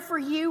prayer for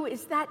you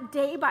is that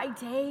day by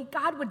day,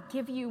 God would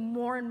give you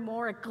more and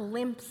more a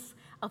glimpse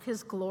of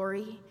his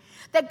glory.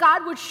 That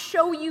God would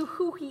show you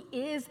who he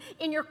is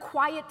in your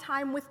quiet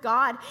time with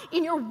God,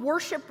 in your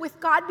worship with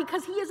God,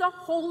 because he is a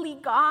holy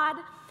God.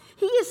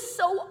 He is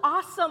so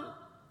awesome.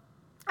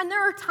 And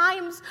there are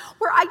times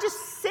where I just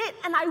sit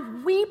and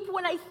I weep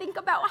when I think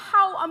about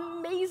how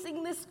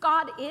amazing this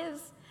God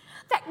is.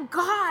 That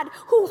God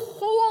who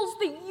holds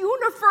the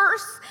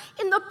universe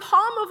in the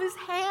palm of his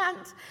hand.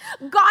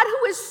 God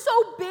who is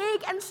so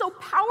big and so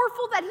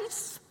powerful that he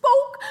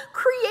spoke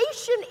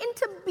creation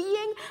into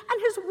being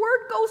and his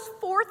word goes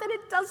forth and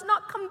it does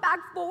not come back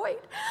void.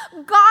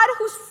 God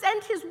who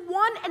sent his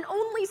one and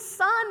only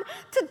Son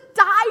to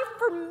die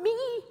for me.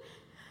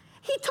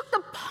 He took the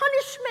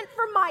punishment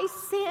for my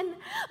sin.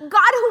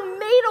 God who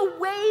made a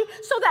way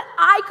so that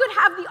I could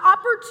have the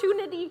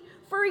opportunity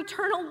for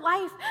eternal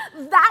life.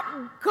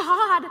 That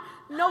God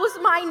knows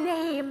my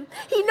name.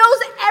 He knows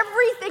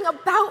everything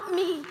about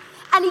me,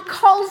 and he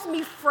calls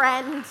me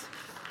friend.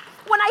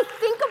 When I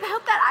think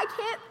about that, I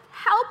can't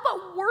help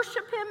but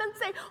worship him and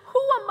say, who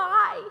am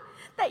I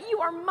that you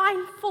are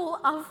mindful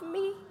of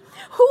me?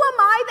 Who am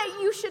I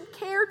that you should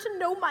care to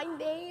know my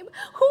name?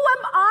 Who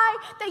am I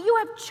that you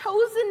have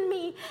chosen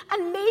me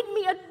and made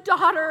me a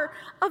daughter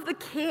of the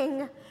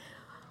King?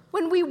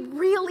 When we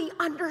really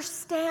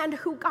understand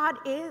who God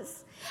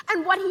is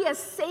and what he has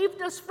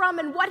saved us from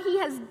and what he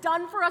has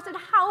done for us and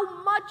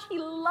how much he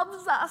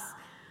loves us,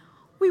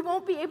 we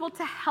won't be able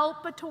to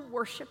help but to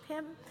worship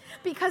him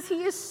because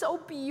he is so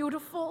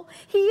beautiful,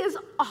 he is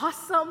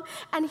awesome,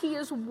 and he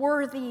is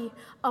worthy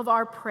of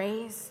our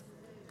praise.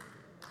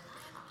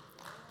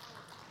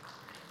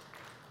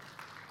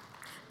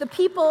 The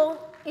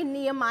people in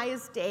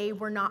Nehemiah's day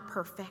were not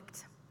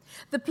perfect.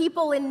 The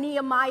people in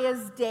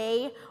Nehemiah's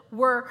day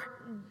were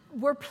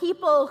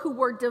people who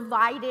were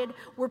divided,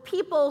 were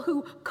people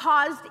who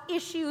caused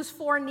issues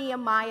for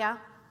Nehemiah.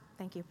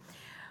 Thank you.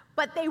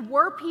 But they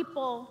were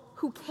people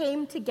who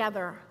came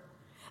together.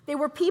 They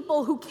were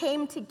people who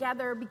came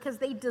together because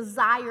they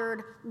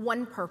desired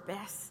one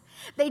purpose.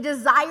 They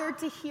desired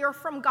to hear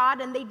from God,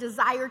 and they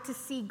desired to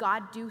see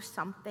God do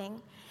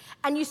something.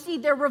 And you see,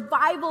 their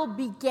revival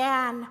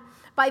began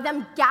by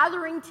them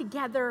gathering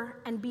together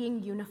and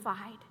being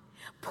unified,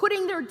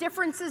 putting their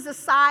differences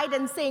aside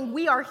and saying,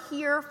 we are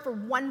here for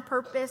one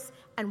purpose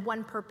and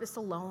one purpose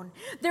alone.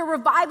 Their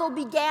revival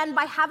began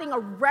by having a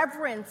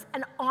reverence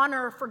and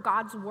honor for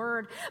God's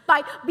word,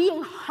 by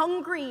being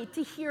hungry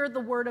to hear the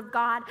word of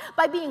God,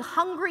 by being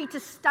hungry to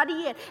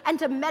study it and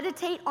to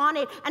meditate on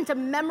it and to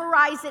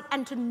memorize it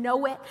and to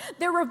know it.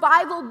 Their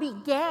revival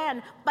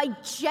began by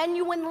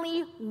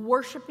genuinely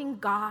worshiping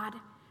God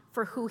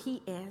for who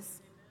he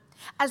is.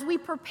 As we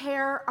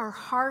prepare our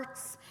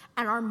hearts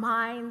and our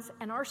minds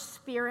and our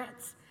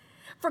spirits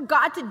for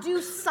God to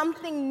do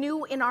something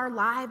new in our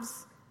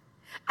lives,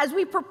 as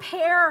we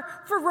prepare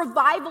for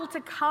revival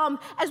to come,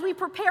 as we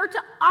prepare to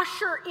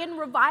usher in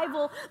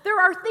revival, there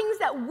are things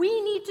that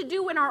we need to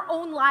do in our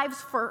own lives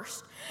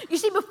first. You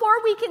see,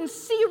 before we can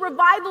see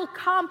revival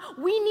come,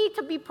 we need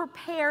to be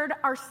prepared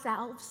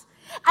ourselves.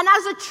 And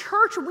as a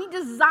church, we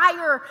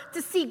desire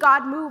to see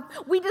God move.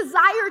 We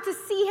desire to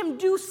see him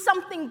do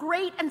something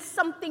great and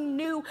something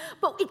new.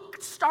 But it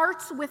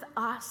starts with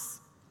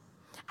us.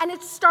 And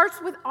it starts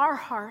with our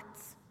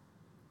hearts.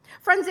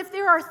 Friends, if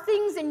there are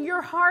things in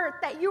your heart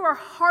that you are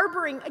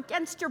harboring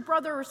against your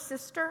brother or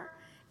sister,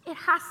 it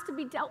has to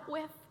be dealt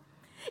with.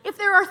 If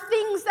there are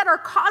things that are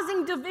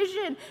causing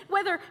division,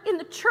 whether in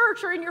the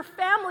church or in your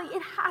family,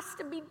 it has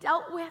to be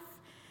dealt with.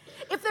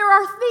 If there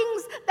are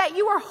things that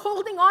you are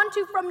holding on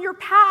to from your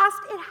past,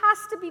 it has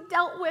to be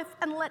dealt with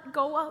and let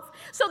go of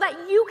so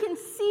that you can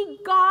see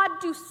God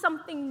do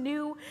something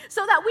new,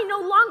 so that we no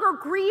longer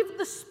grieve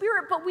the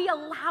Spirit, but we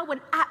allow an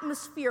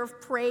atmosphere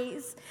of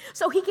praise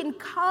so he can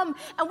come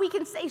and we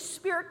can say,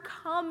 Spirit,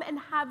 come and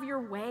have your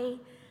way.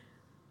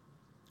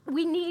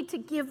 We need to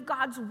give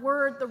God's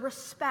word the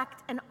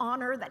respect and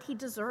honor that he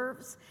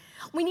deserves.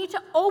 We need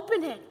to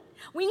open it.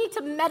 We need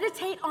to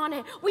meditate on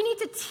it. We need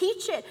to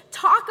teach it,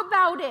 talk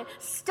about it,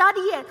 study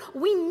it.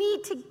 We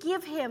need to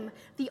give him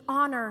the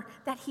honor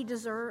that he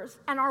deserves,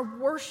 and our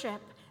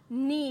worship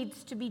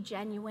needs to be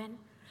genuine.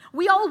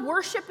 We all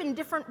worship in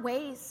different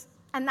ways,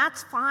 and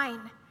that's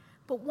fine.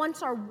 But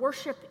once our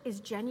worship is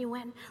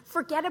genuine,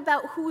 forget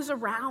about who's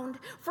around.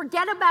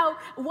 Forget about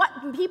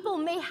what people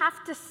may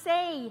have to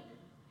say.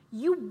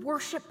 You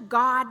worship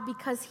God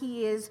because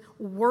he is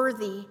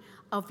worthy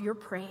of your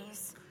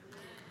praise.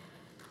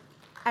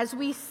 As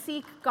we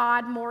seek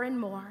God more and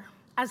more,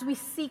 as we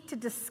seek to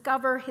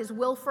discover his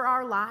will for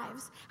our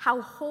lives, how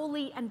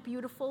holy and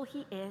beautiful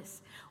he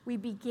is, we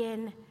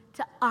begin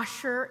to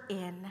usher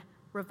in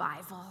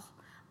revival.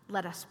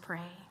 Let us pray.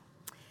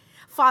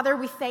 Father,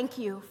 we thank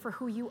you for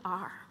who you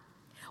are.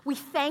 We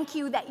thank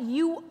you that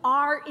you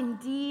are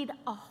indeed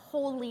a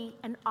holy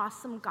and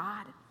awesome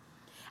God.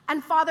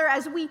 And Father,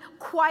 as we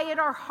quiet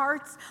our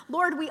hearts,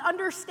 Lord, we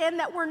understand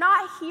that we're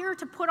not here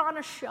to put on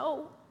a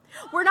show.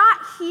 We're not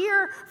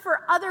here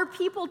for other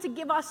people to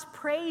give us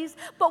praise,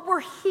 but we're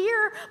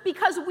here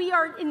because we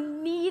are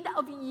in need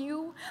of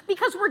you,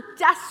 because we're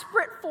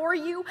desperate for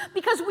you,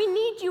 because we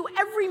need you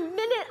every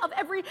minute of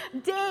every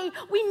day.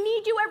 We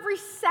need you every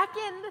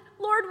second.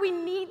 Lord, we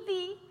need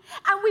thee.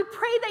 And we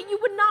pray that you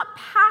would not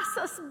pass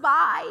us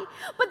by,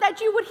 but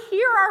that you would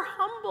hear our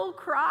humble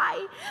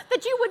cry,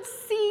 that you would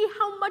see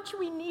how much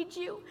we need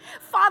you.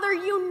 Father,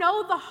 you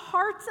know the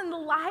hearts and the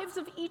lives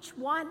of each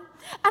one.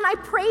 And I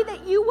pray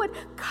that you would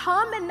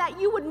come and that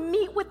you would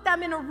meet with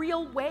them in a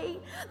real way,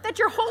 that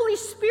your Holy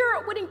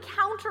Spirit would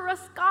encounter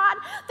us, God,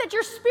 that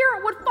your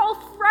Spirit would fall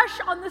fresh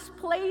on this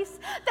place,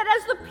 that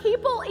as the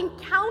people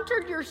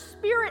encountered your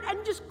Spirit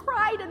and just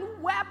cried and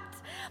wept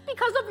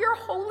because of your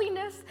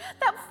holiness,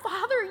 that,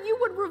 Father, you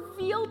would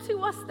reveal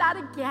to us that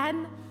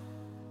again.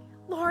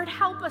 Lord,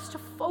 help us to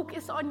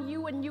focus on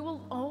you and you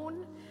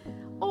alone.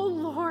 Oh,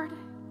 Lord,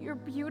 you're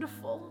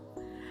beautiful.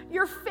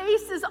 Your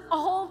face is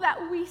all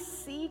that we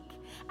seek,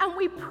 and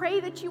we pray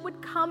that you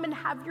would come and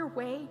have your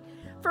way.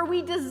 for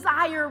we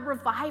desire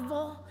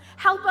revival.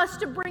 Help us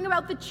to bring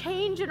about the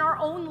change in our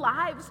own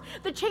lives,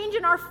 the change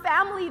in our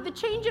family, the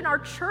change in our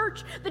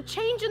church, the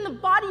change in the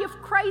body of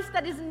Christ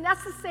that is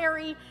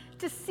necessary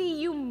to see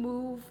you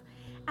move.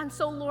 And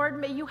so, Lord,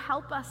 may you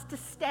help us to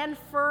stand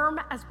firm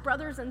as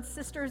brothers and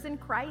sisters in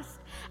Christ,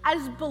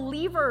 as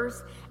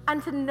believers,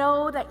 and to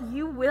know that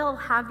you will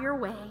have your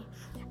way.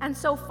 And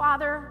so,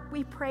 Father,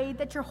 we pray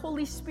that your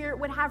Holy Spirit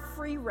would have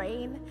free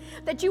reign,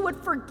 that you would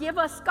forgive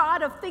us,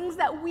 God, of things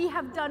that we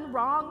have done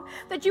wrong,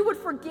 that you would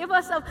forgive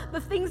us of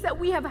the things that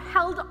we have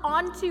held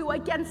onto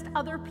against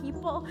other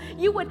people.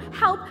 You would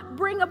help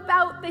bring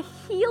about the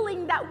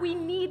healing that we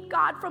need,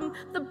 God, from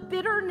the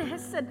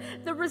bitterness and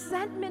the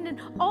resentment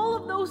and all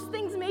of those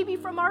things maybe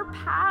from our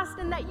past,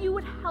 and that you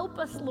would help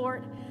us,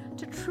 Lord,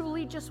 to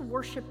truly just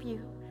worship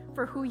you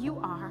for who you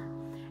are.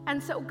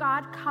 And so,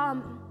 God,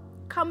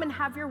 come and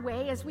have your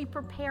way as we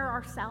prepare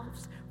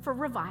ourselves for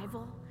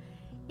revival.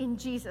 In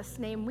Jesus'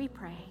 name we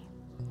pray.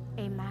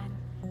 Amen.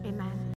 Amen.